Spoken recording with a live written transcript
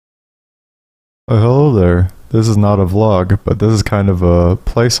Hello there. This is not a vlog, but this is kind of a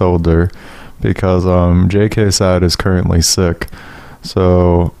placeholder because JKSAD is currently sick.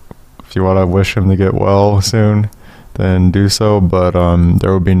 So if you want to wish him to get well soon, then do so. But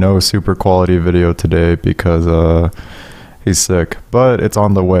there will be no super quality video today because he's sick. But it's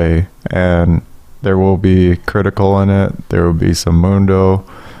on the way, and there will be critical in it. There will be some Mundo,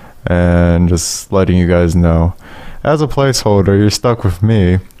 and just letting you guys know. As a placeholder, you're stuck with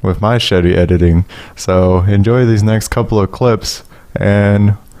me with my shitty editing, so enjoy these next couple of clips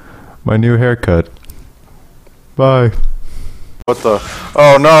and my new haircut. Bye. What the?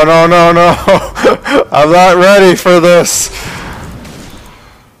 Oh no, no, no, no! I'm not ready for this!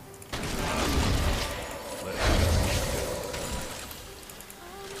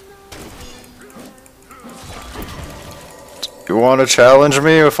 You wanna challenge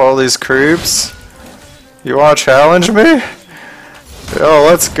me with all these creeps? You wanna challenge me? Yo,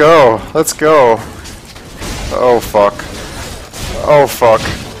 let's go. Let's go. Oh fuck. Oh fuck.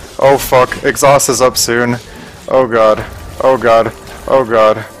 Oh fuck. Exhaust is up soon. Oh god. Oh god. Oh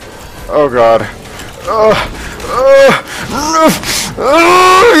god. Oh god.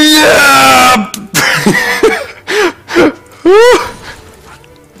 Yeah!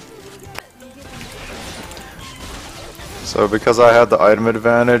 So because I had the item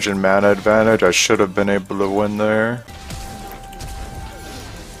advantage and mana advantage, I should have been able to win there.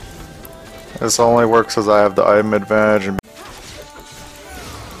 This only works because I have the item advantage, and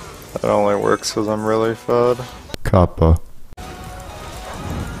that only works because I'm really fed. Kappa.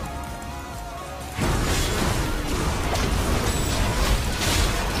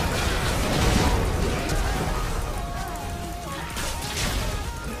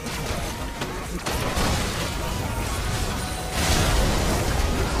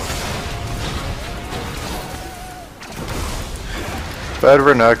 Bad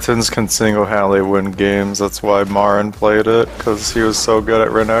Renekton's can single-handedly win games. That's why Marin played it, because he was so good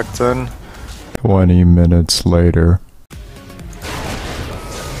at Renekton. 20 minutes later.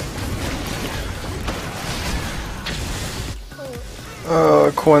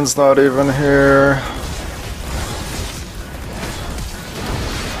 Quinn's not even here.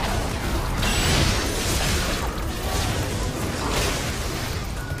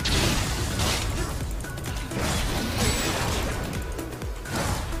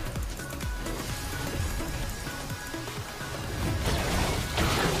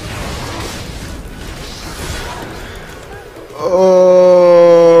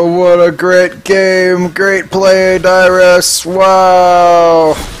 Oh, what a great game. Great play, Dyrus.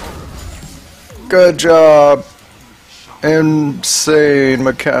 Wow. Good job. Insane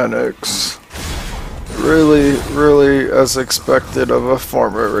mechanics. Really, really as expected of a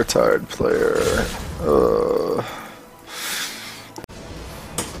former retired player.